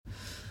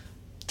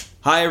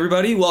Hi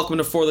everybody, welcome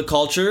to For the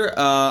Culture.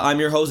 I'm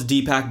your host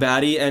Deepak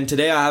Batty, and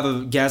today I have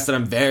a guest that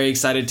I'm very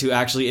excited to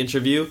actually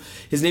interview.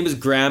 His name is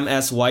Graham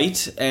S.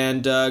 White,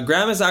 and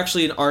Graham is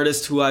actually an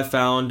artist who I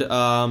found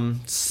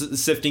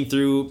sifting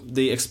through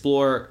the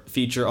Explore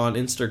feature on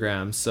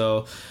Instagram.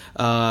 So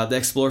the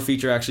Explore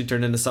feature actually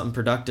turned into something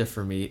productive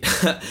for me.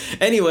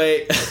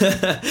 Anyway,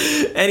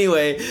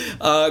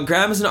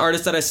 Graham is an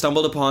artist that I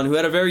stumbled upon who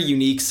had a very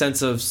unique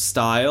sense of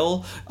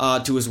style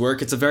to his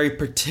work. It's a very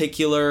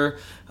particular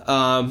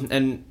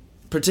kind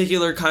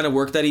of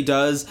work that he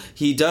does.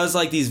 He does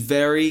like these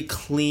very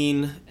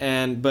clean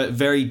but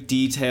very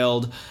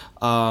detailed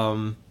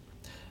drawings,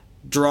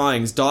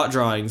 dot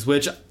drawings,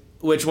 which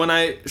when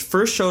I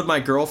first showed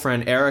my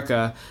girlfriend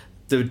Erica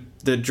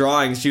the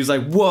drawings, she was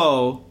like,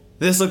 "Whoa,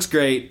 this looks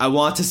great. I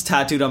want this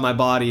tattooed on my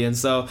body." And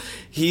so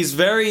he's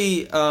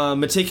very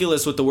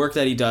meticulous with the work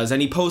that he does,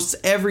 and he posts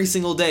every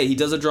single day. He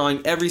does a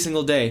drawing every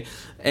single day.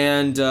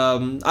 And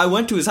I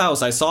went to his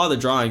house. I saw the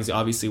drawings,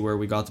 obviously, where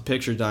we got the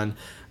picture done.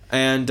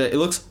 And it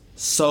looks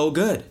so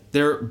good.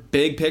 They're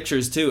big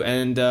pictures, too.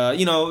 And,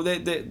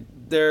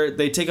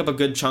 they take up a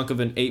good chunk of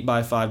an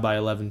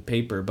 8x5x11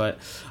 paper. But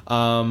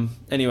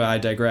anyway, I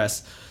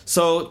digress.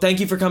 So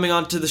thank you for coming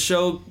on to the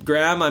show,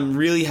 Graham. I'm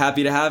really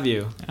happy to have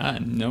you.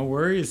 No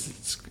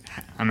worries.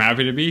 I'm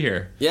happy to be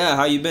here. Yeah,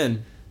 how you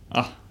been?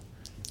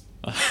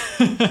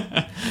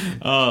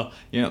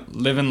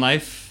 Living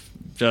life,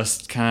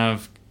 just kind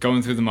of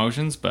going through the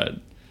motions, but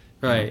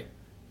right,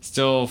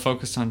 still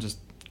focused on just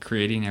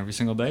creating every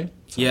single day.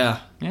 So,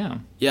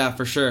 yeah,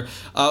 for sure.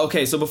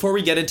 Okay, so before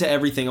we get into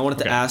everything, I wanted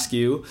to ask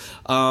you,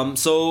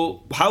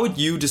 so how would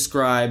you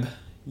describe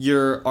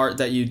your art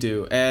that you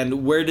do,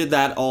 and where did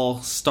that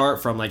all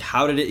start from? Like,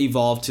 how did it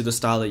evolve to the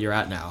style that you're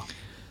at now?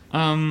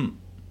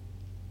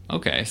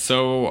 Okay,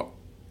 so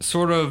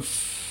sort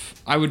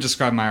of, I would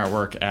describe my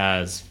artwork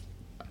as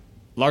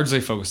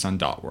largely focused on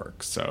dot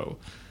work. So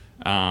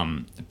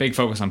a big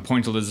focus on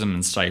pointillism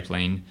and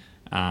stippling.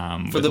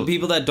 For the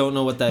people that don't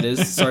know what that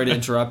is, sorry to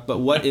interrupt, but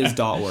what is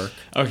dot work?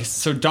 Okay,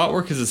 so dot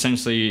work is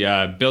essentially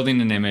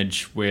building an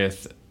image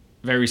with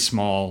very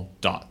small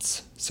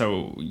dots.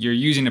 So you're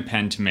using a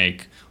pen to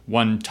make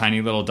one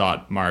tiny little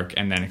dot mark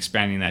and then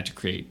expanding that to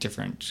create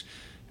different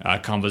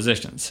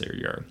compositions. So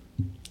you're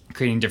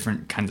creating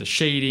different kinds of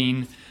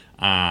shading,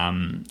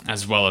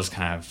 as well as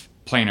kind of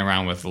playing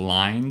around with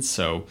lines.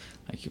 So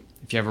like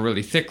if you have a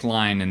really thick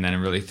line and then a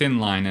really thin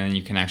line, and then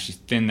you can actually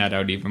thin that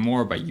out even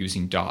more by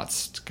using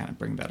dots to kind of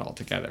bring that all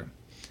together.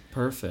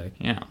 Perfect.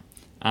 Yeah.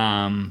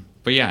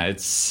 But yeah,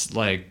 it's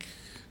like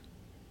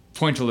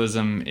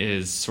pointillism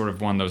is sort of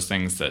one of those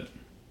things that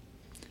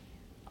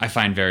I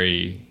find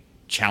very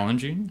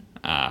challenging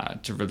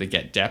to really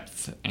get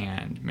depth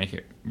and make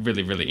it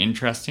really, really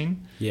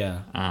interesting.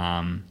 Yeah.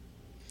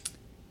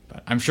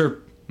 But I'm sure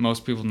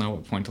most people know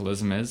what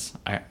pointillism is.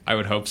 I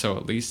would hope so,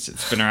 at least.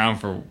 It's been around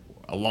for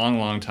a long,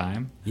 long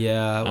time.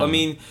 Yeah, I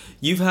mean,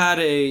 you have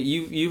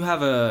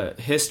a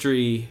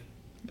history,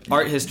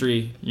 art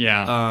history.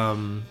 Yeah.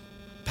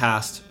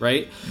 Past,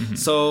 right? Mm-hmm.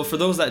 So for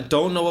those that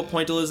don't know what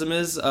pointillism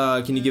is,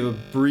 can you give a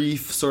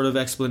brief sort of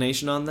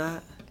explanation on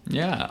that?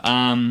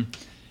 Yeah.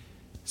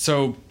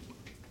 So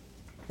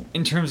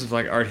in terms of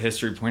like art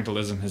history,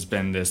 pointillism has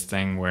been this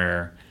thing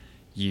where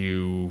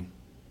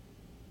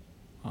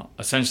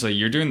essentially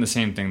you're doing the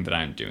same thing that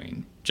I'm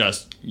doing,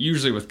 just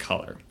usually with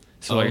color.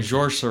 So like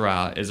Georges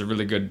Seurat is a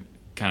really good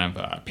kind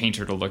of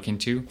painter to look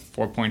into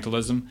for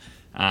pointillism.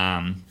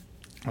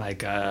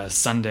 Like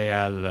Sunday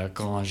à la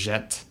Grande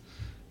Jette.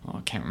 Oh,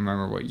 I can't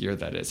remember what year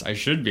that is. I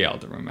should be able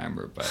to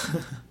remember, but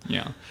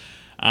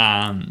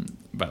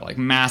but like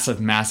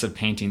massive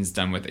paintings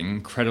done with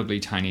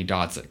incredibly tiny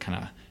dots that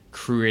kind of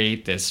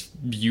create this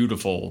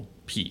beautiful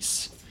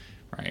piece,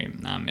 right?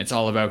 It's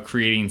all about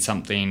creating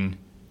something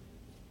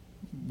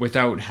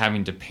without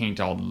having to paint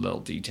all the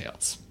little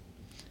details.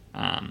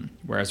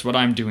 Whereas what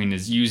I'm doing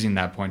is using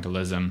that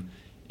pointillism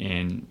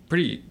in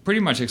pretty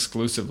much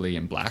exclusively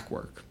in black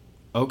work.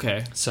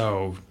 Okay.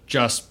 So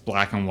just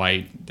black and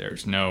white.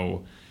 There's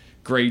no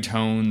gray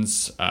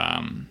tones.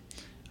 I've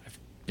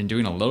been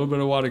doing a little bit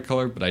of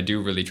watercolor, but I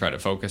do really try to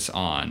focus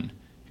on,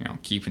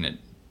 keeping it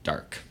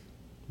dark.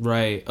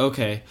 Right.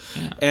 Okay.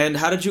 Yeah. And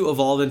how did you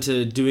evolve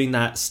into doing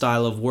that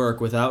style of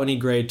work without any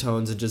gray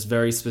tones and just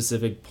very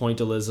specific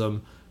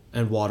pointillism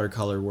and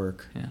watercolor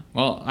work? Yeah.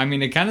 Well, I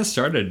mean, it kind of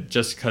started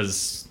just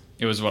because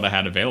it was what I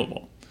had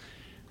available,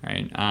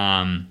 right?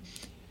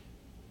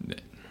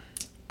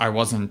 I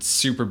wasn't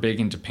super big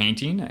into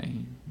painting. I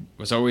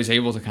was always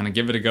able to kind of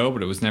give it a go,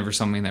 but it was never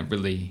something that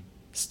really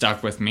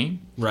stuck with me.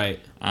 Right.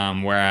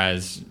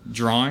 Whereas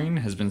drawing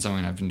has been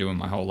something I've been doing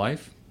my whole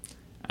life.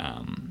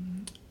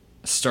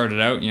 Started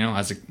out,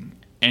 as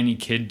any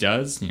kid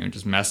does,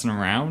 just messing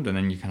around, and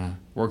then you kind of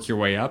work your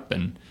way up,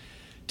 and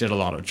did a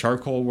lot of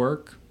charcoal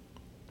work,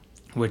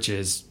 which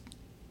is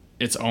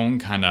its own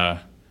kind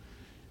of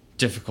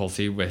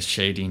difficulty with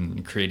shading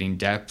and creating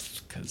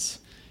depth, because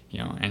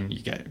and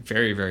you get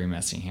very, very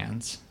messy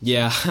hands.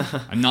 Yeah.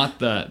 I'm not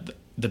the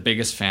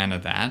biggest fan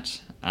of that.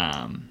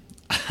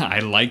 I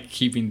like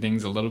keeping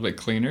things a little bit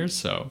cleaner.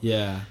 So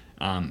Yeah.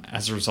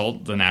 as a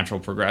result, the natural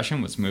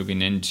progression was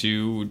moving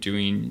into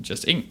doing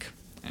just ink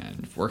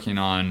and working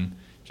on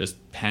just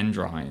pen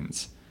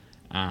drawings,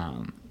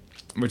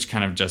 which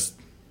kind of just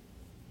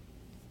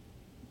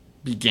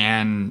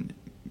began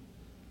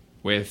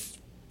with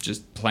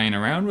just playing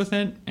around with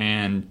it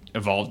and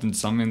evolved into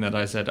something that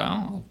I said, oh,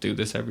 I'll do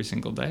this every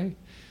single day.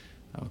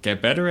 I'll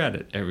get better at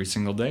it every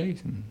single day.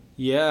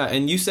 Yeah,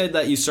 and you said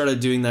that you started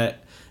doing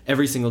that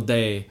every single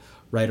day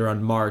right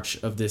around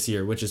March of this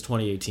year, which is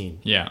 2018.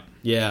 Yeah.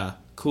 Yeah,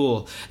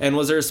 cool. And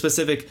was there a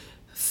specific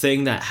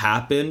thing that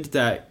happened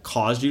that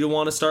caused you to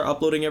want to start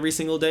uploading every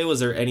single day? Was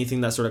there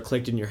anything that sort of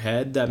clicked in your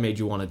head that made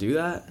you want to do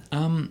that?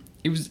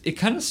 It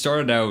kind of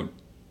started out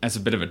as a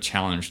bit of a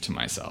challenge to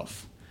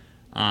myself.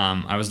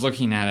 I was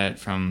looking at it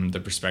from the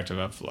perspective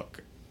of,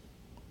 look,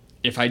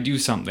 if I do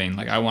something,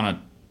 like I want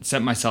to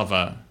set myself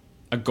a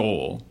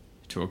goal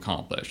to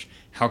accomplish,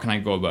 how can I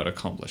go about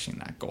accomplishing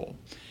that goal?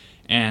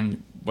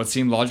 And what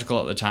seemed logical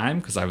at the time,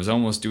 because I was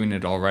almost doing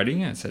it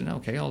already, I said,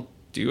 okay, I'll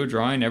do a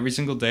drawing every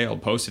single day. I'll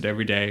post it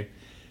every day.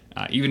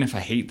 Even if I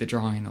hate the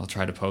drawing, I'll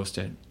try to post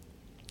it.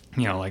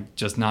 You know, like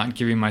just not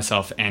giving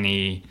myself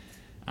any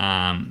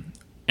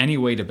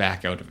way to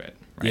back out of it.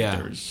 Right? Yeah.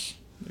 There's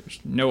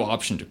no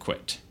option to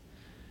quit.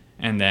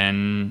 And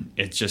then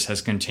it just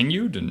has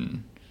continued,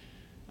 and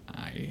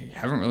I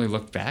haven't really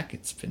looked back.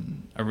 It's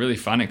been a really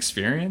fun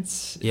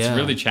experience. It's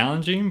really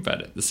challenging,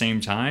 but at the same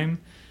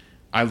time,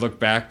 I look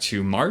back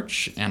to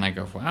March and I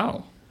go,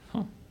 wow,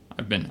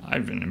 I've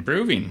been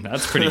improving.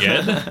 That's pretty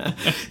good.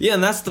 Yeah,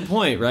 and that's the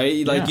point,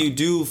 right? Like Yeah. you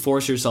do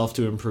force yourself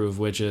to improve,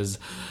 which is,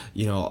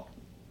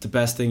 the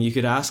best thing you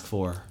could ask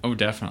for. Oh,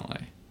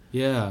 definitely.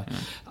 Yeah.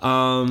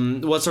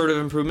 What sort of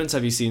improvements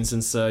have you seen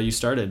since you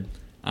started?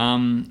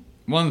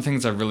 One of the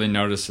things I've really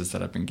noticed is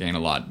that I've been getting a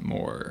lot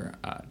more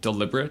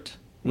deliberate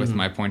with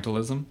my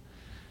pointillism.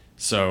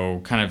 So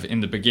kind of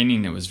in the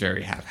beginning, it was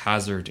very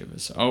haphazard. It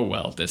was, oh,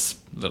 well, this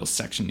little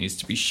section needs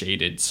to be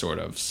shaded, sort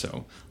of.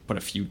 So put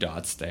a few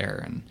dots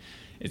there. And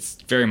it's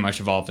very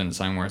much evolved into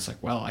something where it's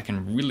like, well, I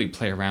can really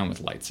play around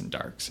with lights and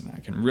darks. And I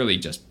can really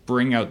just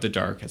bring out the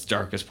dark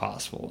as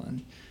possible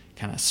and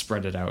kind of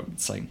spread it out.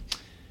 It's like,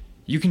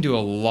 you can do a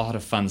lot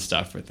of fun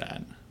stuff with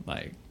that.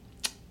 Like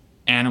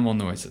animal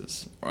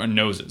noises, or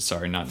noses,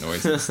 sorry, not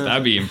noises.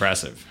 That'd be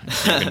impressive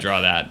if you could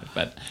draw that,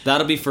 but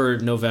That'll be for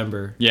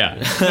November.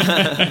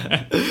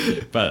 yeah.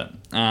 But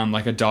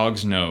like a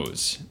dog's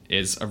nose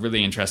is a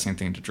really interesting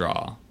thing to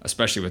draw,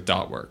 especially with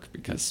dot work,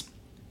 because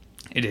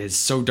it is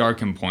so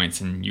dark in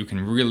points and you can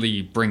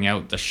really bring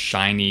out the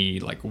shiny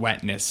like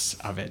wetness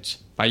of it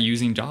by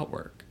using dot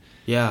work.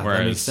 Yeah,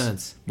 Whereas that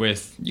makes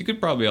sense. you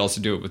could probably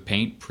also do it with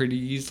paint pretty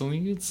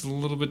easily. It's a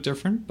little bit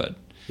different, but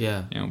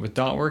Yeah. with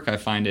dot work, I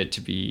find it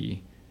to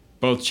be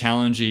both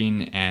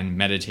challenging and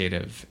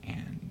meditative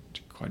and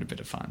quite a bit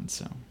of fun.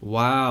 So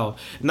Wow.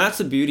 And that's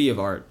the beauty of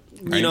art.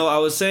 Right. I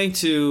was saying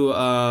to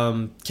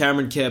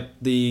Cameron Kipp,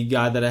 the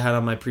guy that I had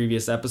on my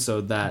previous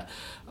episode, that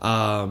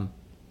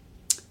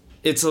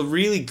it's a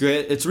really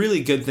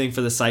good thing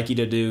for the psyche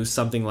to do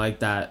something like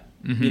that.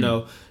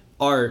 Mm-hmm.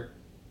 Art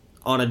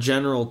on a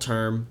general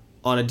term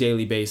on a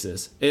daily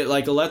basis. It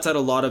lets out a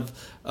lot of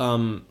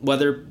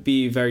whether it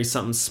be very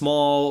something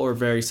small or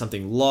very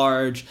something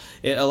large.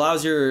 It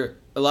allows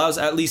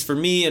at least for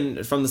me,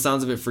 and from the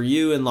sounds of it for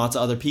you and lots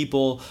of other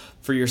people,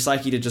 for your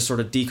psyche to just sort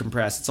of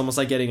decompress. It's almost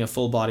like getting a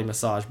full body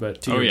massage,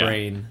 but to your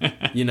brain.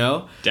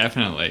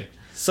 Definitely.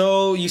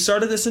 So you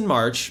started this in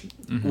March.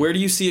 Mm-hmm. Where do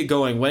you see it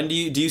going? When do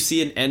you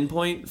see an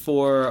endpoint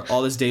for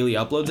all this daily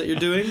uploads that you're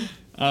doing?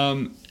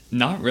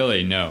 Not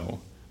really,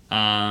 no.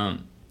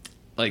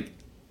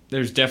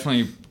 There's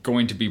definitely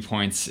going to be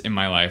points in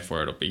my life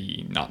where it'll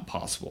be not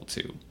possible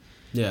to.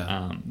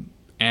 Yeah.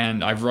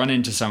 And I've run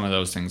into some of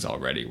those things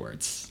already where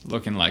it's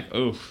looking like,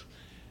 oh,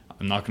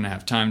 I'm not going to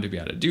have time to be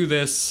able to do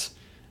this.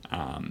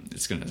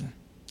 It's going to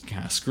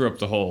kind of screw up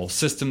the whole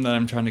system that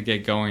I'm trying to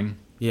get going.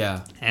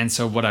 Yeah. And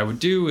so what I would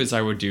do is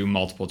I would do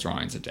multiple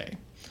drawings a day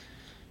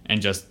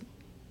and just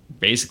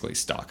basically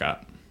stock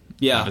up.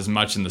 Yeah. Have as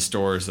much in the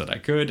stores that I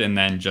could, and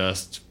then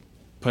just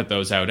put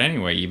those out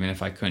anyway, even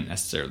if I couldn't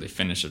necessarily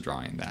finish a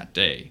drawing that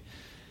day.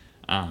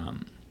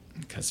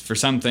 Because for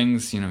some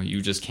things,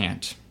 you just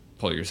can't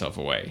pull yourself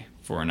away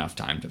for enough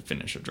time to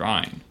finish a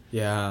drawing.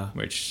 Yeah.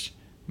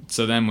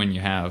 So then when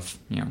you have,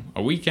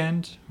 a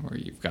weekend or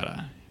you've got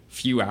a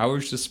few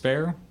hours to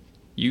spare,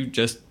 you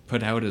just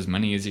put out as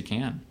many as you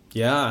can.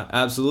 Yeah,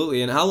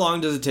 absolutely. And how long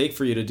does it take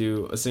for you to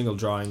do a single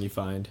drawing, you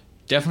find?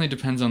 Definitely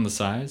depends on the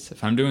size.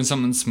 If I'm doing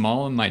something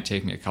small, it might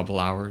take me a couple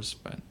hours,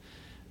 but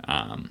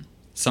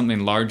something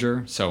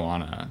larger, so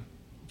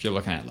if you're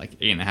looking at like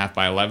 8.5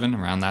 by 11,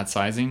 around that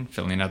sizing,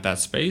 filling out that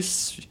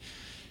space,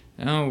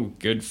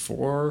 good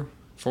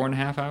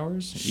 4.5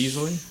 hours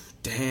easily.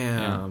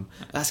 Damn,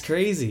 that's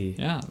crazy.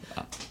 Yeah.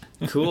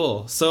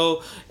 Cool.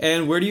 So,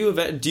 and where do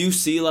you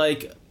see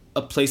like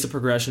a place of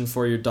progression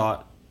for your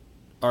dot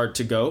art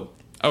to go?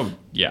 Oh,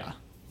 yeah.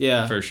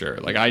 Yeah. For sure.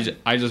 Like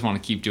I just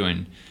want to keep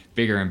doing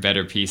bigger and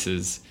better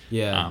pieces.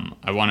 Yeah.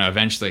 I want to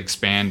eventually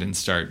expand and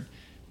start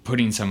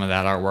putting some of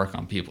that artwork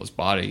on people's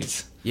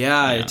bodies.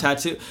 Yeah,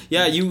 tattoo.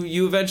 Yeah,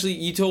 you eventually,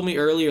 you told me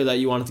earlier that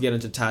you wanted to get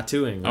into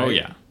tattooing, right? Oh,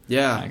 yeah.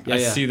 Yeah, I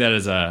see that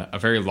as a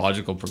very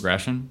logical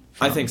progression.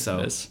 I think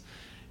so. This.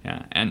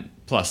 Yeah, and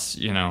plus,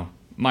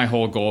 my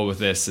whole goal with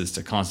this is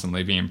to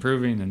constantly be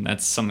improving, and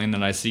that's something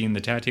that I see in the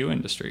tattoo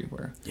industry,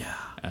 where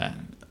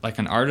like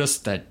an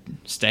artist that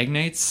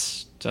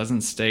stagnates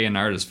doesn't stay an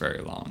artist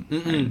very long.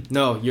 Right?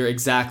 No, you're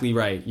exactly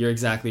right.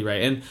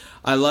 And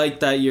I like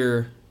that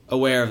you're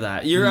aware of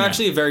that. You're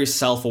actually a very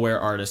self-aware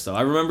artist, though.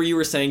 I remember you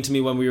were saying to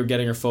me when we were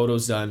getting our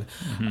photos done,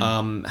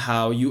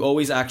 how you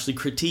always actually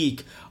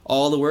critique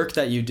all the work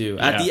that you do.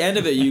 At the end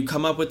of it, you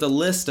come up with a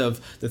list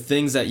of the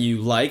things that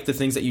you like, the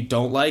things that you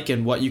don't like,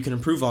 and what you can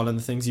improve on, and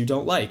the things you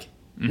don't like,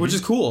 which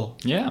is cool.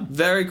 Yeah.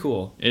 Very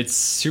cool. It's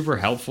super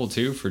helpful,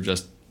 too, for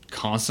just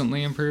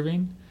constantly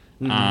improving.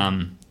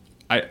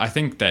 I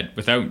think that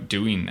without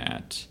doing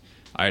that,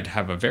 I'd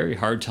have a very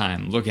hard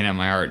time looking at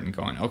my art and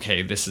going,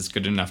 okay, this is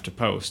good enough to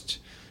post.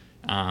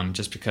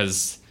 Just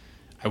because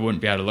I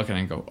wouldn't be able to look at it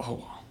and go,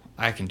 oh,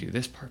 I can do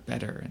this part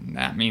better. And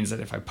that means that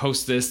if I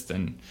post this,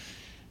 then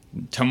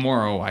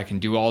tomorrow I can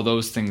do all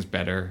those things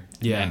better.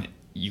 And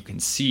you can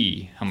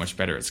see how much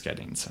better it's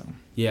getting. So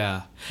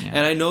yeah.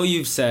 And I know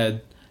you've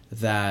said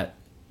that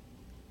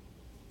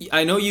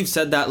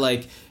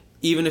like,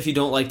 even if you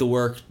don't like the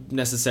work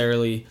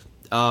necessarily,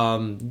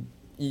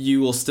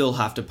 you will still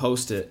have to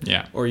post it.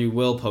 Yeah. Or you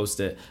will post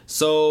it.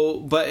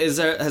 So, but has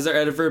there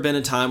ever been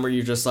a time where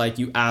you're just like,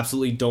 you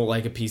absolutely don't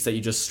like a piece that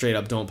you just straight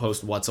up don't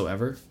post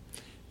whatsoever?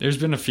 There's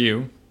been a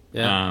few.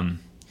 Yeah.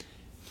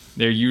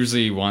 They're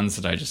usually ones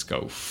that I just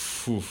go,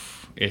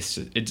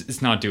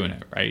 it's not doing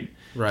it right.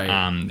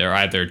 Right. They're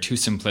either too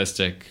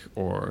simplistic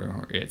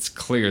or it's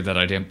clear that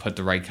I didn't put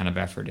the right kind of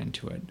effort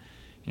into it,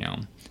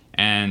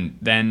 And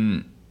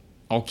then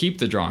I'll keep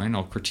the drawing,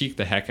 I'll critique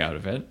the heck out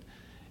of it,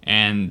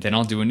 and then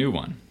I'll do a new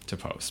one to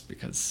post,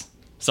 because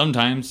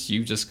sometimes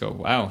you just go,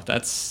 wow,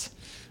 that's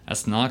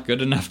not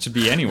good enough to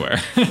be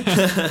anywhere.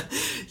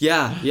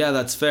 Yeah,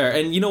 that's fair.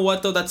 And you know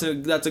what, though, that's a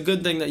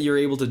good thing that you're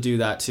able to do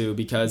that too,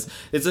 because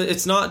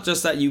it's not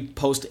just that you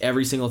post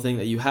every single thing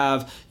that you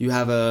have. You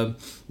have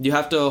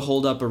to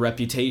hold up a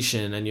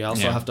reputation, and you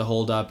also have to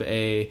hold up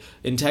a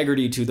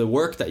integrity to the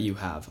work that you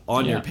have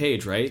on your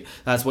page, right?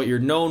 That's what you're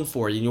known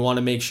for. You want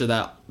to make sure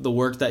that the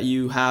work that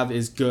you have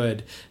is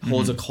good,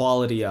 holds a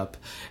quality up.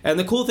 And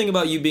the cool thing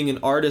about you being an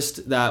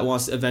artist that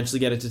wants to eventually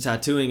get into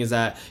tattooing is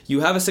that you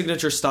have a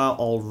signature style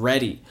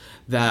already,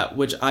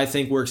 which I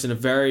think works in a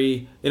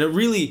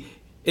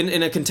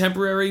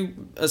contemporary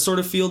sort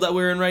of field that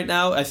we're in right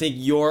now. I think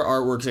your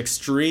art works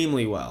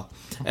extremely well.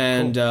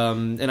 And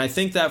I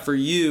think that for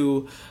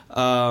you,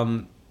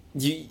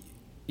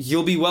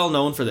 you'll be well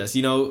known for this.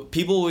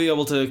 People will be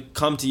able to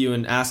come to you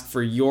and ask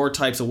for your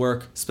types of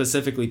work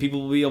specifically.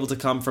 People will be able to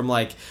come from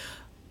like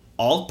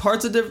all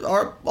parts of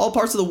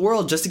the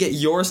world just to get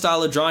your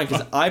style of drawing,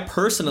 because I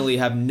personally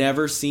have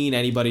never seen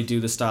anybody do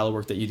the style of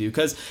work that you do,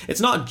 because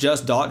it's not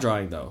just dot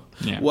drawing, though.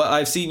 What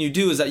I've seen you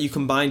do is that you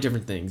combine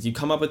different things. You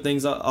come up with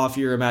things off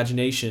your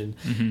imagination.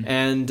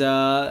 And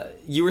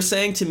you were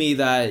saying to me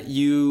that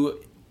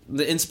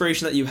the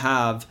inspiration that you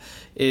have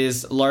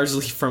is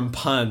largely from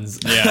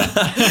puns.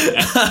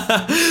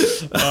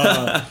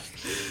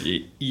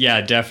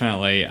 Yeah,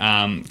 definitely.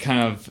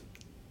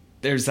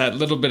 There's that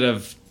little bit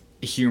of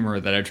humor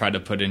that I try to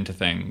put into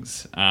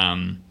things.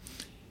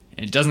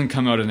 It doesn't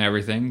come out in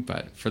everything,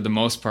 but for the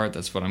most part,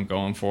 that's what I'm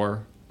going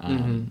for.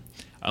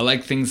 I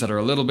like things that are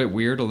a little bit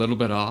weird, a little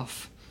bit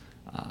off.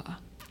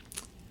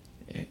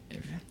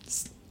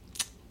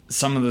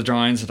 Some of the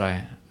drawings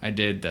that I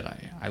did that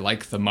I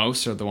like the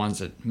most are the ones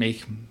that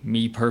make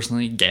me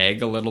personally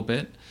gag a little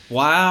bit.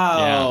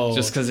 Wow. Yeah,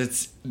 just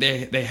because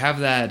they have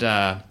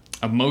that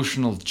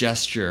emotional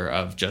gesture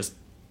of just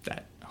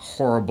that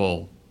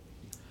horrible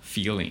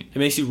feeling. It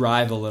makes you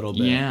writhe a little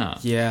bit.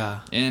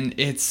 Yeah. And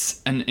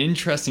it's an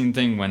interesting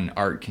thing when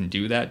art can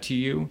do that to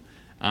you.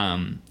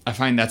 I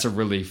find that's a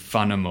really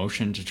fun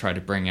emotion to try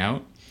to bring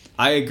out.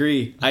 I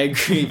agree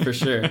for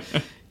sure.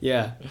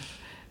 Yeah.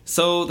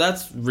 So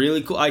that's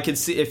really cool. I could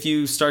see if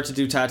you start to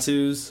do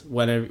tattoos,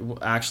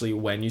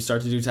 when you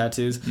start to do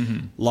tattoos,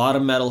 a lot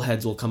of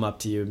metalheads will come up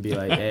to you and be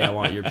like, hey, I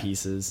want your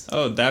pieces.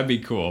 Oh, that'd be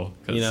cool.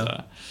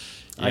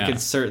 I could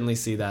certainly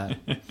see that.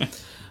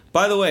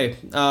 By the way,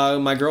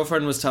 my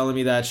girlfriend was telling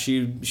me that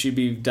she'd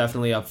be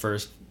definitely up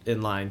first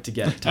in line to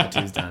get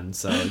tattoos done.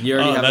 So you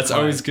already have that's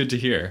always good to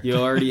hear. You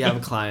already have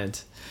a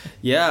client.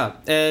 Yeah.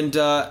 And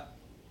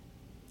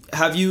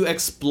have you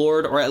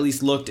explored or at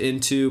least looked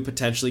into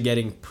potentially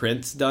getting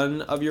prints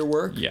done of your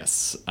work?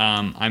 Yes.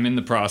 I'm in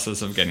the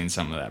process of getting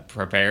some of that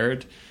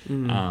prepared.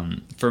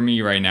 For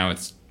me right now,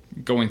 it's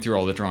going through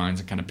all the drawings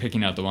and kind of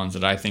picking out the ones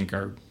that I think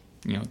are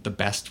the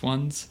best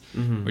ones,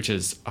 which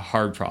is a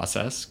hard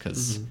process,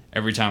 because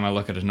every time I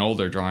look at an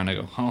older drawing, I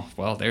go, oh,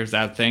 well, there's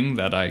that thing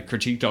that I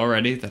critiqued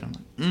already that I'm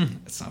like,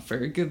 it's not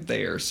very good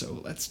there, so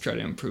let's try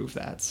to improve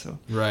that. So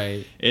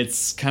right,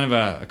 it's kind of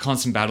a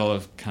constant battle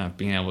of kind of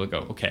being able to go,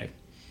 okay,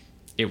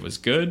 it was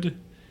good,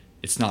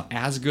 it's not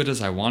as good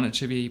as I want it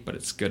to be, but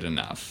it's good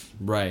enough.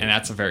 Right. And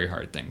that's a very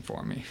hard thing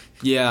for me.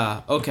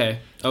 Yeah, okay,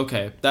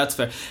 that's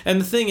fair.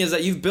 And the thing is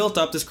that you've built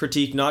up this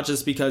critique not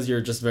just because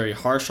you're just very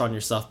harsh on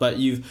yourself, but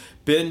you've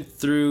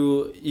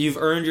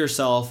earned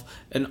yourself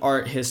an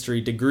art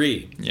history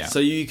degree. Yeah. So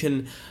you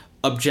can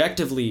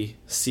objectively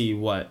see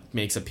what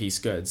makes a piece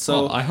good.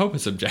 So Well, I hope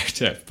it's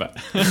objective,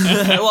 but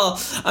well,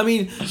 I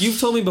mean, you've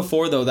told me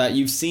before though that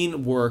you've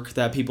seen work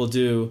that people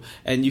do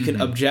and you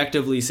can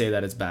objectively say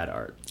that it's bad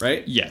art,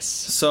 right? yes.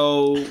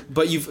 So,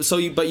 but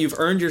you've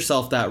earned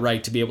yourself that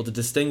right to be able to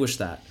distinguish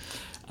that.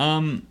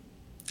 I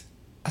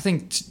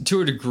think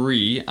to a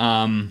degree,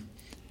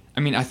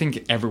 I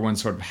think everyone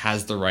sort of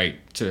has the right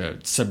to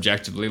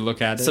subjectively look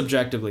at it.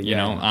 Subjectively, you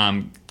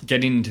know,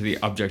 getting into the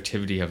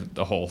objectivity of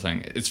the whole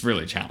thing, it's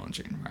really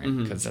challenging, right?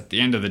 Because at the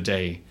end of the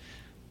day,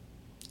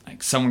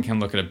 like someone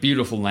can look at a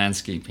beautiful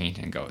landscape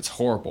painting and go, it's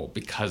horrible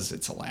because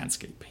it's a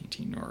landscape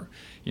painting, or,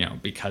 you know,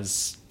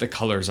 because the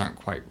colors aren't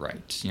quite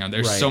right. You know,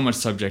 there's so much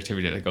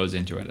subjectivity that goes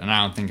into it, and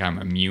I don't think I'm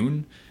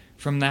immune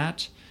from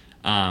that.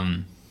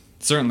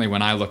 Certainly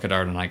when I look at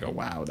art and I go,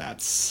 wow,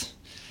 that's...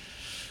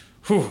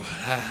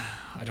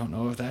 I don't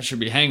know if that should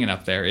be hanging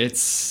up there.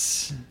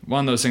 It's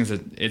one of those things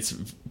that it's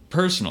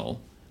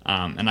personal,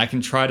 and I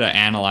can try to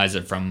analyze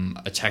it from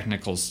a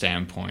technical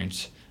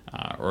standpoint,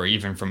 or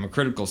even from a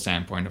critical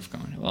standpoint of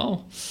going,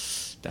 well,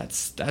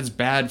 that's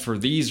bad for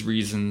these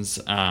reasons.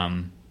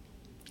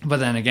 But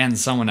then again,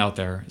 someone out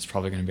there is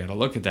probably going to be able to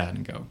look at that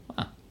and go,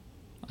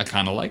 I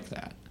kind of like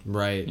that.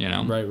 Right. You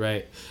know?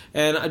 Right.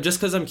 And just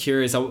because I'm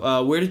curious,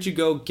 where did you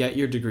go get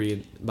your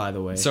degree, by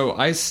the way? So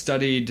I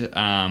studied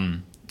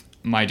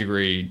my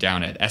degree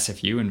down at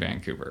SFU in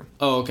Vancouver.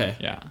 Oh, okay.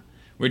 Yeah.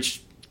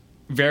 Which,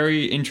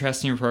 very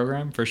interesting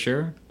program for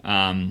sure.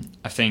 I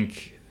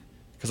think,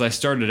 because I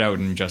started out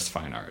in just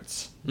fine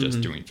arts,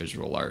 just doing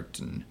visual art,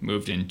 and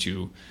moved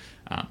into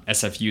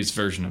SFU's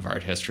version of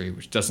art history,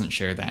 which doesn't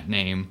share that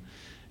name.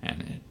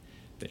 And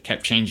they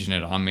kept changing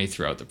it on me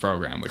throughout the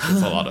program, which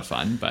was a lot of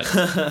fun. But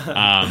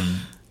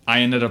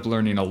I ended up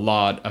learning a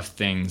lot of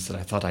things that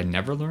I thought I'd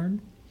never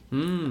learn.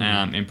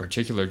 In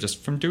particular,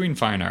 just from doing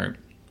fine art.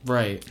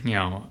 Right. You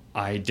know,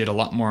 I did a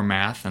lot more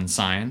math and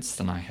science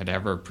than I had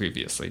ever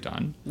previously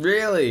done.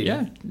 Really?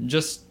 Yeah.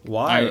 Just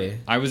why?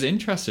 I was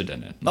interested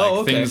in it. Like,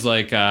 okay. Things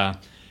like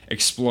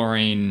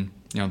exploring,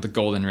 you know, the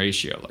golden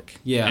ratio, like,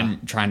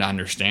 and trying to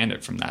understand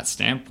it from that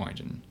standpoint.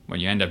 And what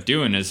you end up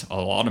doing is a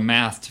lot of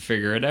math to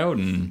figure it out.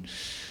 And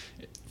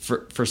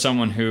for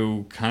someone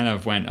who kind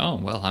of went, oh,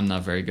 well, I'm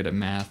not very good at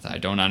math, I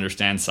don't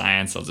understand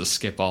science, I'll just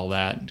skip all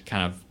that, and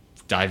kind of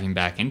diving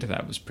back into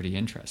that was pretty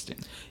interesting.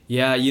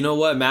 Yeah, you know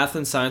what? Math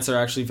and science are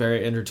actually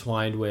very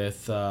intertwined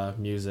with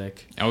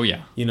music. Oh,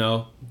 yeah. You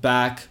know,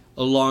 back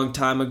a long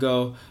time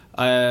ago,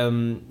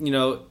 you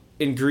know,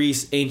 in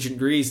Greece, ancient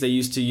Greece, they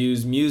used to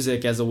use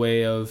music as a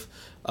way of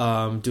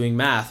doing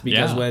math,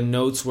 because when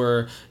notes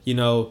were, you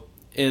know,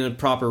 in a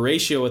proper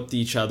ratio with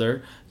each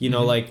other, you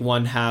know, like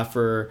 1/2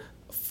 or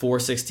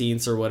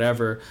 4/16 or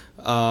whatever,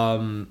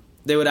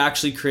 they would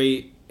actually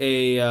create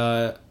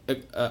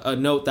a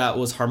note that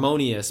was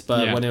harmonious,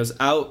 but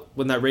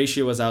when that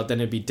ratio was out, then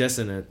it'd be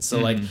dissonant. So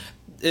like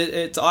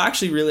it's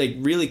actually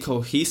really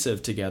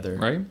cohesive together,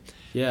 right?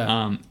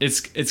 Yeah.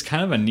 It's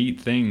kind of a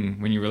neat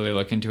thing when you really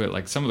look into it.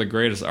 Like, some of the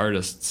greatest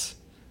artists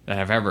that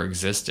have ever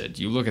existed,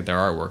 you look at their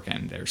artwork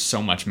and there's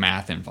so much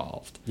math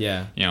involved.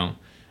 Yeah. You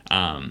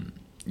know,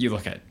 you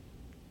look at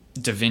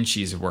Da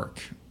Vinci's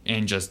work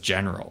in just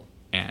general,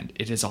 and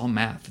it is all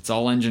math, it's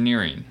all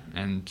engineering,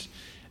 and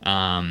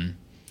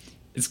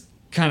it's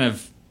kind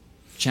of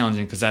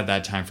challenging because at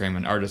that time frame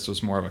an artist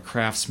was more of a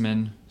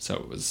craftsman, so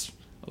it was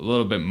a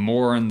little bit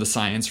more in the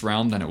science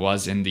realm than it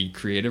was in the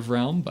creative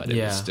realm, but it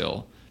was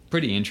still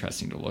pretty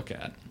interesting to look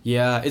at.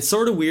 Yeah, it's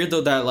sort of weird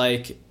though that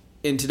like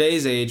in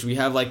today's age we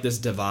have like this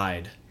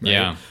divide, right?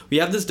 Yeah, we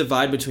have this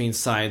divide between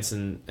science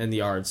and the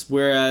arts,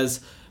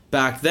 whereas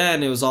back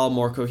then it was all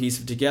more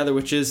cohesive together,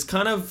 which is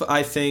kind of,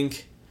 I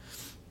think,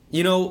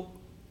 you know,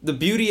 the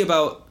beauty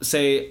about,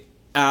 say,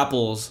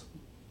 Apple's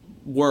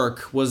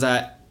work was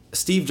that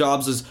Steve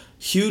Jobs was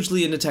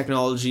hugely into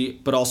technology,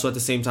 but also at the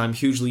same time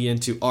hugely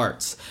into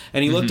arts.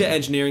 And he looked at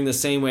engineering the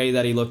same way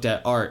that he looked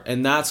at art.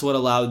 And that's what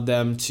allowed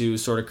them to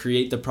sort of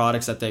create the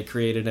products that they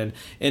created and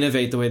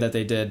innovate the way that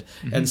they did.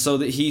 And so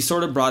that he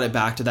sort of brought it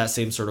back to that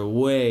same sort of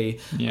way.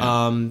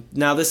 Yeah.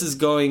 Now, this is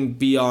going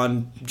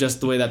beyond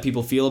just the way that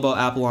people feel about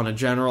Apple on a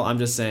general. I'm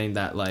just saying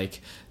that,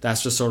 like,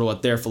 that's just sort of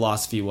what their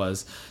philosophy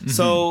was.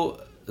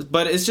 So,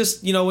 but it's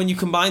just, you know, when you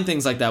combine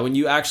things like that, when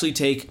you actually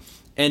take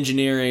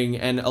engineering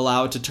and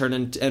allow it to turn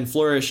and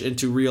flourish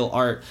into real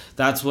art,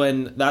 that's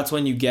when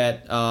you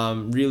get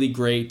really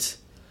great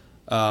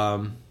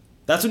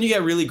that's when you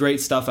get really great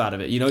stuff out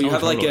of it. You know,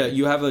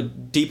 you have a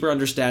deeper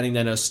understanding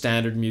than a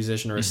standard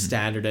musician or a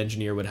standard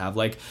engineer would have.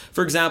 Like,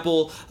 for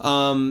example,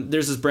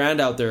 there's this brand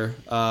out there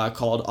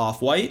called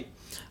Off-White.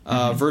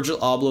 Virgil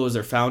Abloh is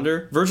their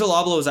founder. Virgil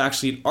Abloh is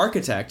actually an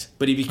architect,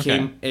 but he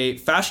became a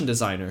fashion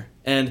designer.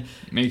 And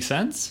makes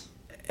sense.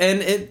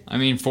 And I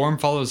mean, form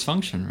follows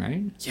function,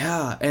 right?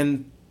 Yeah,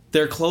 and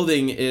their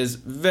clothing is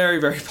very,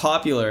 very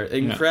popular,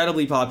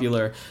 incredibly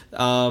popular,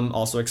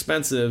 also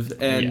expensive.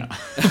 And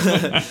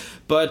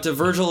but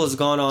Virgil has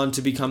gone on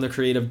to become the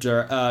creative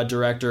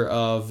director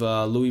of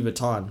Louis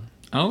Vuitton.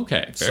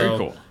 Okay, very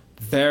cool.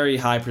 Very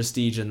high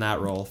prestige in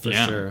that role, for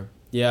sure.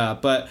 Yeah,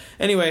 but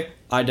anyway,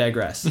 I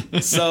digress.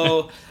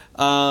 So,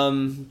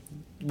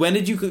 when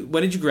did you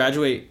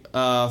graduate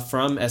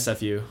from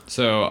SFU?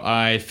 So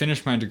I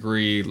finished my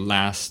degree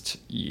last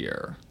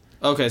year.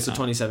 Okay, so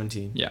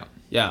 2017. Yeah.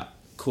 Yeah.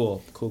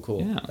 Cool.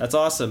 Yeah. That's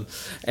awesome.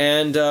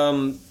 And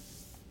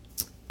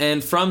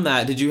from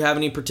that, did you have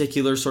any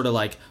particular sort of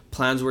like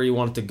plans where you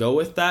wanted to go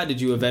with that?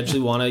 Did you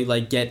eventually want to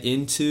like get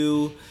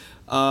into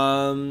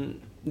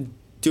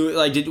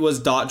was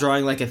dot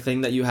drawing like a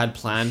thing that you had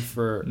planned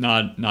for?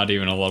 Not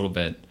even a little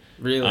bit.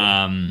 Really?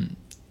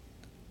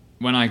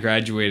 When I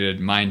graduated,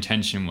 my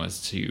intention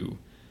was to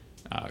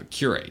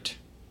curate,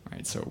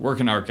 right? So work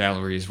in art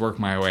galleries, work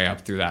my way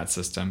up through that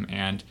system,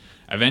 and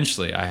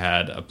eventually I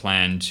had a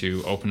plan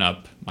to open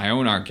up my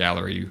own art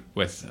gallery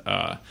with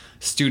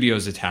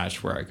studios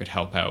attached where I could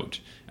help out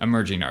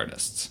emerging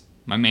artists.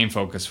 My main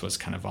focus was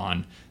kind of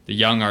on the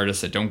young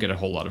artists that don't get a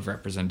whole lot of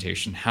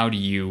representation. How do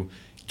you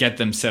get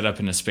them set up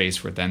in a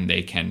space where then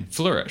they can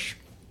flourish?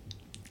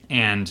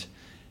 And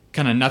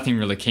kind of nothing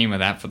really came of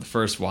that for the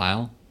first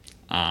while.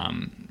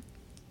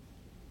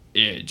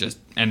 It just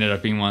ended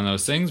up being one of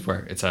those things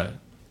where it's a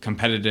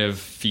competitive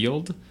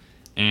field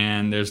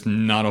and there's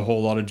not a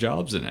whole lot of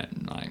jobs in it.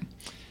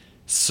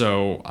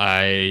 So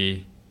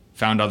I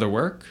found other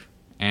work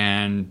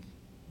and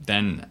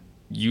then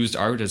used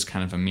art as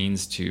kind of a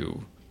means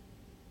to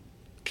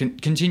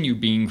continue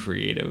being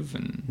creative,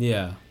 and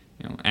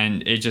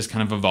and it just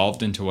kind of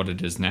evolved into what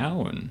it is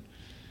now. And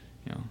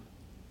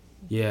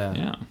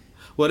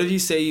what did you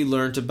say you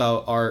learned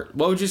about art?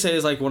 What would you say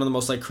is like one of the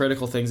most like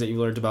critical things that you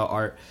learned about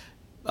art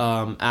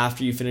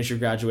after you finish your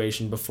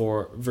graduation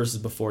versus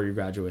before your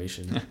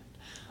graduation?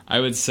 I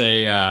would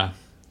say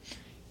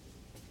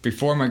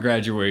before my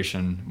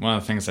graduation, one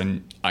of the things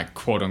I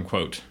quote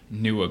unquote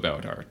knew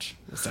about art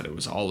was that it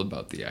was all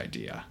about the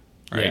idea,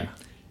 right? Yeah.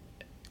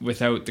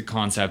 Without the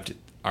concept,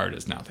 art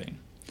is nothing.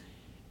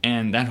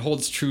 And that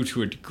holds true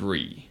to a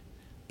degree.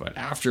 But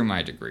after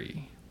my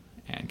degree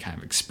and kind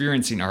of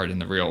experiencing art in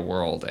the real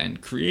world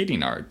and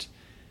creating art,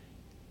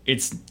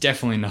 it's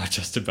definitely not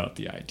just about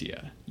the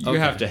idea. You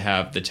have to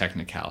have the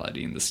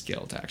technicality and the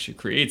skill to actually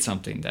create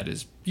something that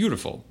is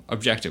beautiful,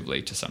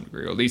 objectively, to some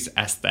degree, or at least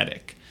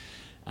aesthetic.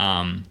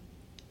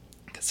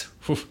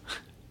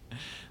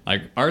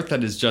 Like, art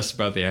that is just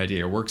about the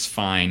idea works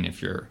fine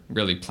if you're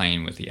really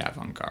playing with the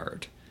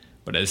avant-garde.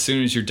 But as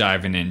soon as you're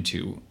diving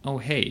into, oh,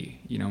 hey,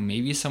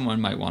 maybe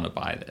someone might want to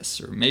buy this,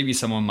 or maybe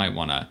someone might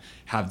want to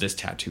have this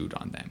tattooed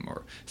on them,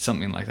 or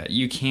something like that,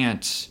 you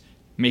can't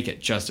make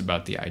it just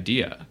about the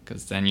idea,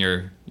 because then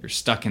you're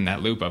stuck in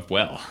that loop of,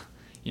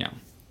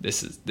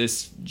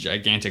 this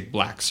gigantic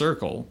black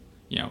circle,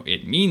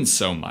 it means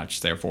so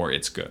much, therefore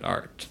it's good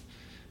art,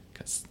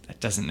 because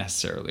that doesn't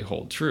necessarily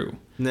hold true.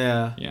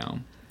 Yeah.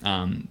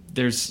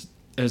 There's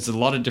a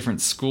lot of different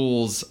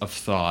schools of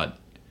thought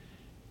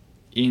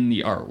in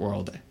the art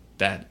world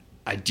that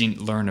I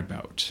didn't learn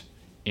about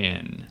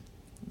in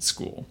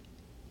school.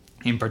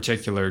 In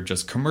particular,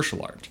 just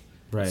commercial art.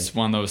 Right. It's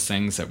one of those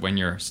things that when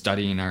you're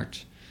studying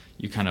art,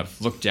 you kind of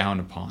look down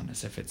upon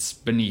as if it's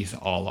beneath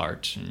all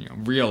art.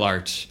 And, real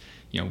art,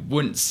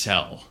 wouldn't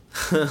sell.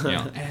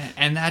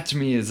 And that to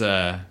me is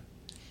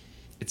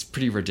it's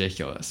pretty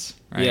ridiculous,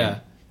 right? Yeah.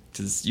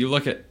 Because you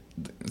look at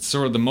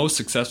sort of the most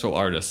successful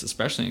artists,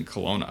 especially in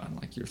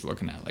Kelowna, like you're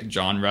looking at like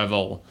John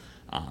Revel,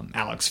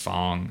 Alex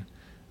Fong,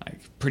 like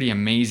pretty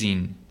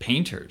amazing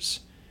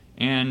painters,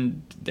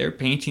 and they're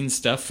painting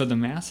stuff for the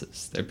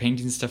masses. They're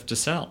painting stuff to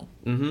sell,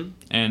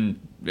 and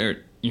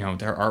their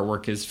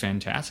artwork is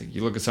fantastic.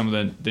 You look at some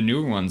of the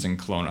newer ones in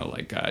Kelowna,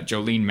 like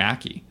Jolene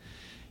Mackey.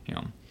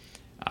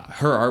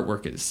 Her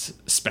artwork is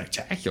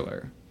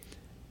spectacular,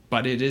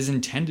 but it is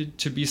intended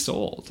to be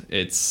sold.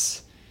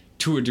 It's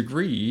to a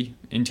degree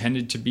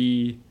intended to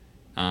be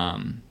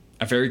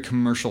a very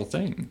commercial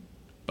thing,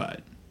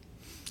 but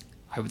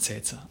I would say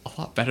it's a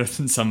lot better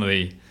than some of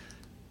the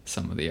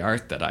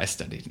art that I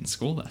studied in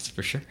school. That's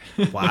for sure.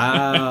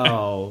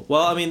 Wow.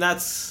 Well, I mean,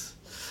 that's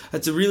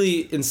a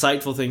really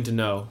insightful thing to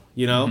know.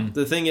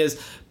 The thing is,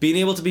 being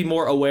able to be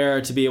more aware,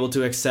 to be able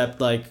to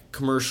accept like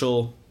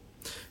commercial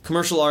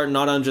art,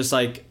 not on just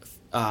like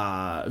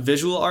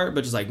visual art,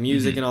 but just like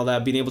music and all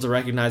that. Being able to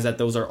recognize that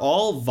those are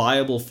all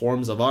viable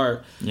forms of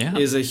art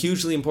is a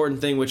hugely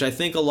important thing. Which I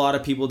think a lot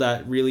of people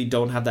that really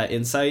don't have that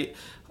insight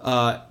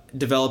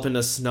develop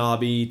into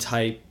snobby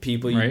type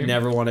people you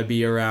never want to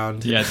be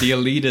around. Yeah, the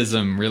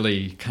elitism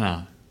really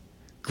kind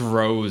of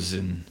grows,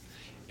 and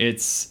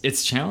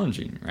it's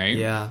challenging, right?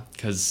 Yeah.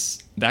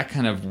 Because that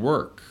kind of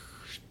work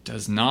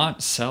does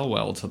not sell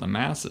well to the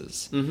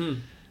masses.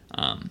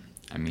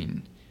 I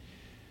mean,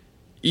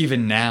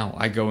 even now,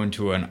 I go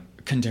into a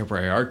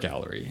contemporary art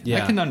gallery.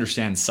 I can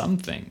understand some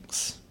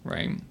things,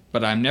 right?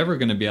 But I'm never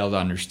going to be able to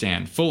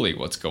understand fully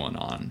what's going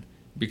on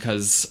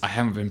because I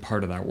haven't been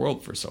part of that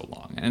world for so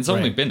long. And it's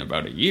only Right. been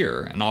about a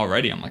year, and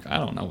already I'm like, I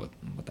don't know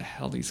what the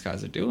hell these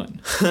guys are doing,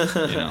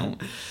 you know?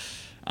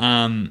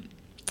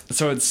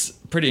 So it's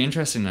pretty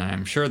interesting, and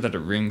I'm sure that it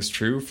rings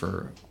true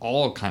for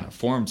all kind of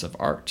forms of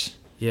art.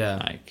 Yeah.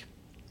 Like,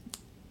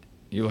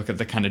 you look at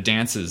the kind of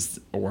dances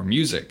or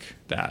music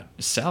that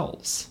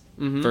sells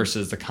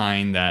versus the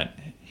kind that,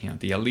 you know,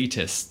 the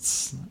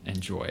elitists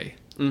enjoy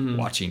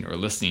watching or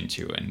listening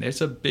to, and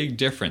there's a big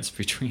difference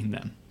between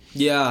them.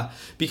 Yeah,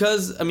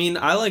 because I mean,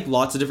 I like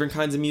lots of different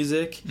kinds of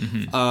music.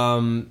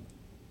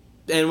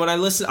 And when I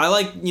listen, I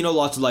like, you know,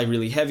 lots of like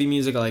really heavy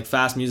music. I like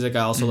fast music.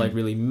 I also like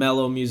really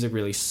mellow music,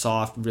 really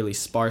soft, really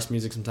sparse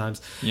music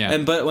sometimes. Yeah.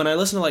 But when I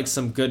listen to like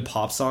some good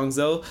pop songs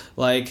though,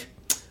 like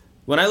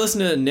when I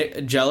listen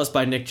to Jealous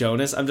by Nick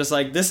Jonas, I'm just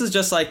like, this is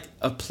just like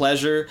a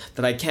pleasure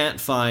that I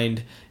can't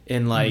find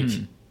in like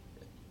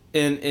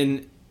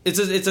in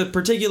it's a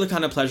particular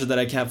kind of pleasure that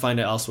I can't find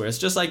elsewhere. It's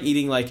just like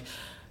eating like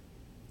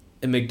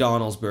a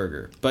McDonald's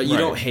burger, but you Right.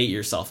 don't hate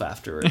yourself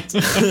afterwards.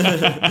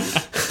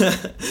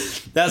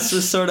 That's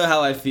just sort of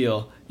how I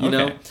feel, you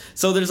know? Okay.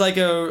 So there's like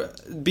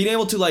being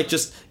able to like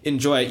just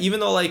enjoy it, even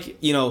though like,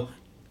 you know,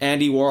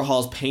 Andy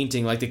Warhol's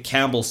painting, like the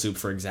Campbell soup,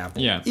 for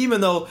example. Yeah.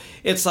 Even though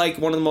it's like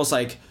one of the most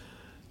like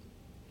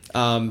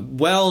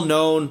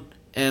well-known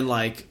and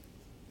like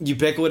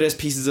ubiquitous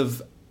pieces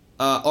of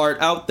art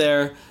out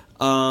there,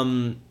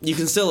 you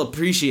can still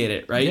appreciate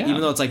it, right? Yeah.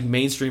 Even though it's like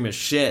mainstream as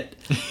shit.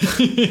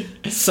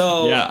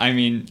 So Yeah, I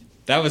mean,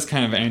 that was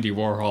kind of Andy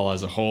Warhol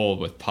as a whole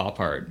with pop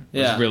art. It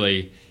Yeah. was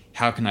really,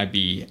 how can I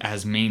be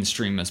as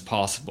mainstream as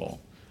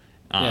possible?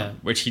 Yeah.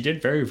 Which he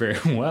did very, very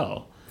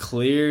well,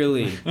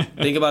 clearly,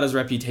 think about his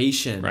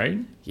reputation, right?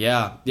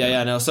 Yeah.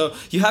 No, so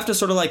you have to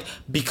sort of like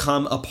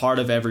become a part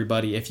of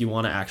everybody if you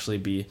want to actually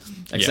be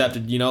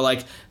accepted. You know,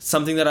 like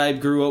something that I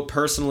grew up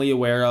personally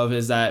aware of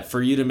is that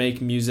for you to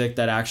make music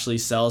that actually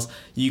sells,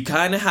 you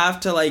kind of have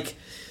to like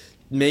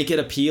make it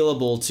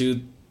appealable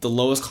to the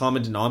lowest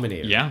common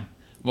denominator. Yeah.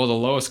 Well, the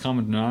lowest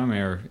common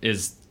denominator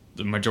is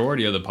the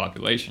majority of the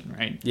population,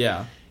 right?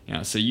 Yeah. You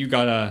know, so you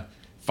gotta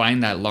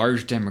find that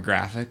large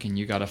demographic and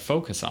you gotta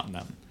focus on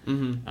them,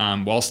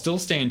 while still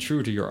staying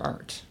true to your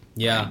art.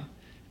 Yeah.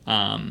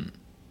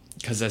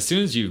 Because as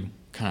soon as you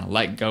kind of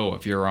let go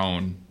of your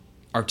own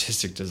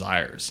artistic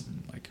desires,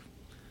 like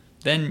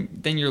then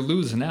you're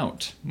losing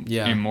out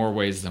in more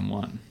ways than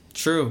one.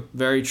 True,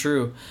 very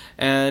true.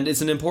 And it's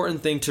an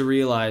important thing to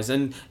realize.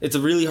 And it's a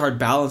really hard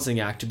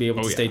balancing act to be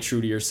able to stay true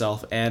to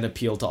yourself and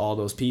appeal to all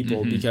those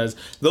people, because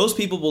those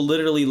people will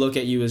literally look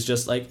at you as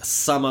just like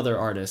some other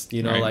artist,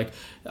 you know, Right. like,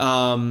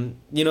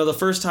 you know, the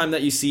first time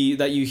that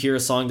you hear a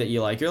song that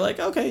you like, you're like,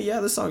 okay,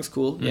 yeah, this song's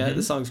cool. Yeah,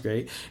 this song's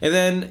great. And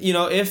then, you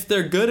know, if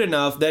they're good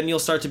enough, then you'll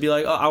start to be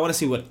like, oh, I want to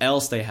see what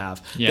else they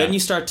have. Yeah. Then you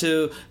start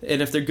to,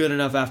 and if they're good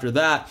enough after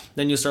that,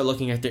 then you'll start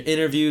looking at their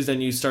interviews,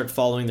 then you start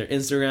following their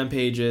Instagram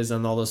pages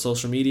and all the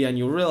social media, and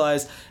you'll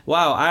realize,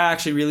 wow, I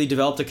actually really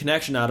developed a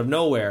connection out of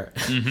nowhere,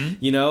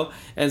 you know?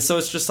 And so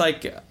it's just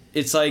like,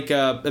 it's like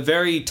a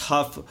very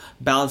tough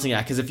balancing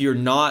act, because if you're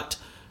not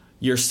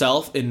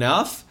yourself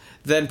enough,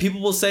 then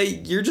people will say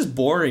you're just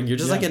boring. You're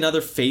just like another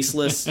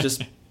faceless,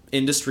 just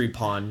industry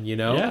pawn, you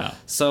know? Yeah.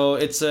 So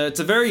it's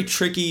a very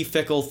tricky,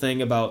 fickle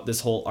thing about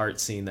this whole art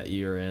scene that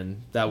you're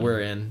in, that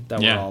we're in, that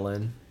we're all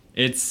in.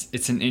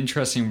 It's an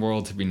interesting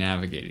world to be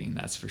navigating,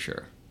 that's for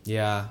sure.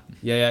 Yeah.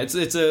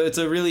 It's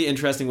a really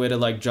interesting way to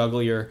like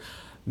juggle your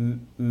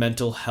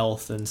mental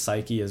health and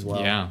psyche as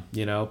well. Yeah.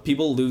 You know,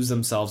 people lose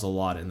themselves a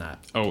lot in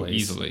that. Oh, place.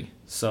 easily.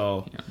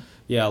 So,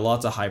 yeah,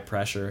 lots of high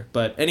pressure.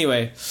 But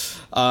anyway,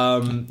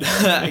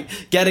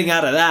 getting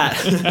out of that.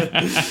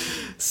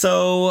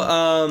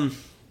 So,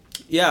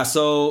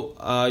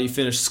 you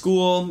finished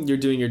school. You're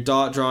doing your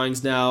dot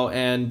drawings now,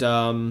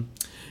 and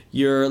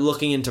you're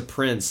looking into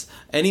prints.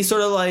 Any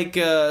sort of like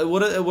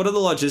what are the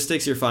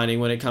logistics you're finding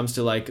when it comes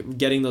to like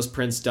getting those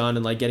prints done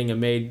and like getting them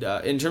made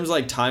in terms of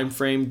like time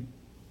frame?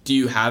 Do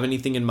you have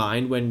anything in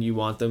mind when you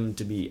want them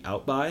to be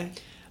out by?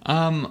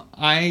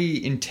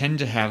 I intend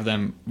to have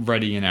them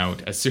ready and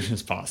out as soon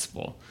as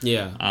possible.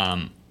 Yeah.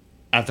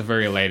 At the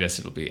very latest,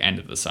 it'll be end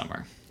of the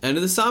summer. End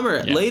of the summer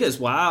at latest.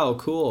 Wow,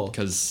 cool.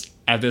 Because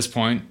at this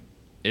point,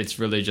 it's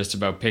really just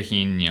about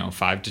picking,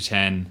 5 to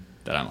 10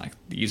 that I'm like,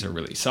 these are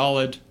really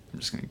solid. I'm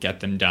just going to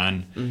get them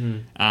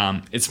done.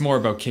 It's more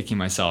about kicking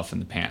myself in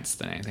the pants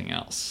than anything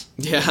else.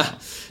 Yeah.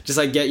 Just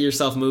like get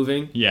yourself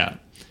moving. Yeah.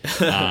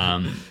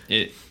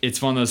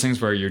 It's one of those things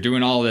where you're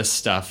doing all this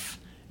stuff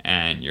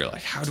and you're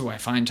like, how do I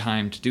find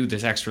time to do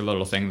this extra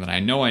little thing that I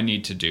know I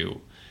need to do?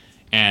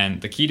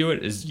 And the key to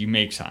it is you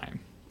make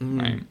time,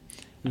 right?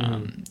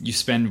 You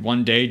spend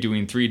one day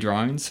doing 3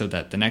 drawings so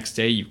that the next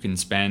day you can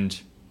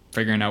spend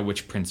figuring out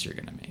which prints you're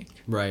going to make.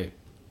 Right.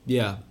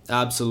 Yeah,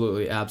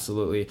 absolutely.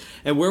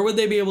 And where would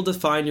they be able to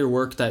find your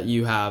work that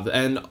you have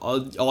and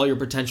all your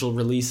potential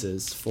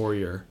releases for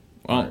your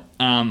art?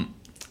 I'm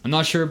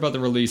not sure about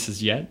the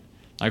releases yet.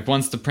 Like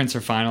once the prints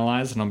are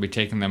finalized, and I'll be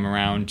taking them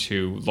around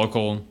to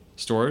local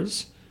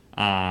stores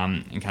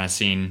and kind of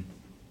seeing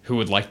who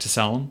would like to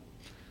sell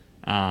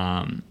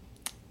them.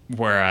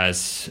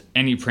 Whereas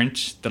any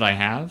print that I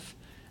have,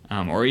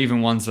 or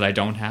even ones that I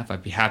don't have,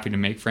 I'd be happy to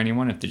make for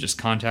anyone if they just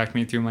contact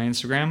me through my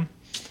Instagram.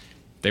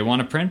 If they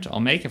want a print, I'll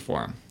make it for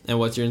them. And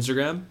what's your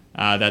Instagram?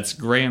 That's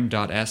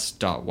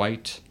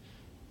graham.s.white.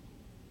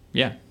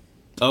 Yeah.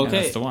 Okay.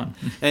 Yeah, that's the one.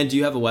 And do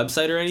you have a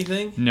website or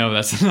anything? No,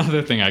 that's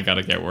another thing I got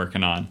to get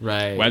working on.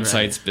 Right.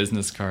 Websites,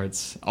 business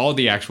cards, all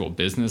the actual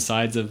business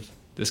sides of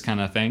this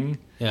kind of thing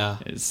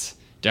is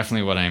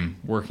definitely what I'm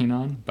working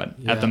on. But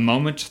at the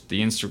moment,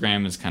 the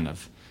Instagram is kind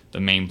of the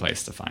main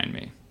place to find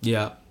me.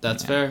 Yeah,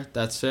 that's fair.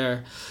 That's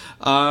fair.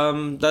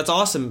 That's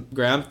awesome,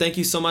 Graham. Thank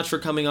you so much for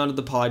coming onto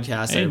the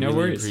podcast. Hey, I no really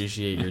worries.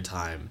 appreciate your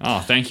time.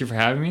 Oh, thank you for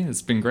having me.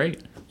 It's been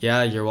great.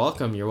 Yeah, you're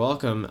welcome. You're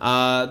welcome.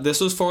 This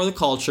was For the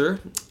Culture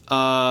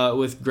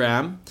with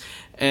Graham.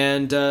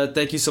 And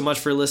thank you so much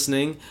for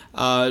listening.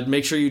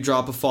 Make sure you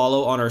drop a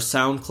follow on our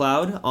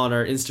SoundCloud, on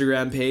our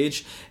Instagram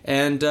page,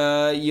 and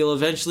you'll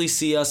eventually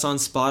see us on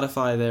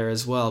Spotify there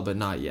as well, but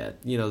not yet.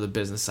 You know, the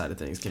business side of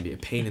things can be a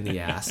pain in the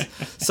ass.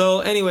 So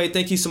anyway,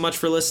 thank you so much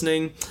for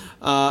listening.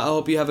 I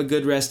hope you have a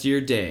good rest of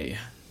your day.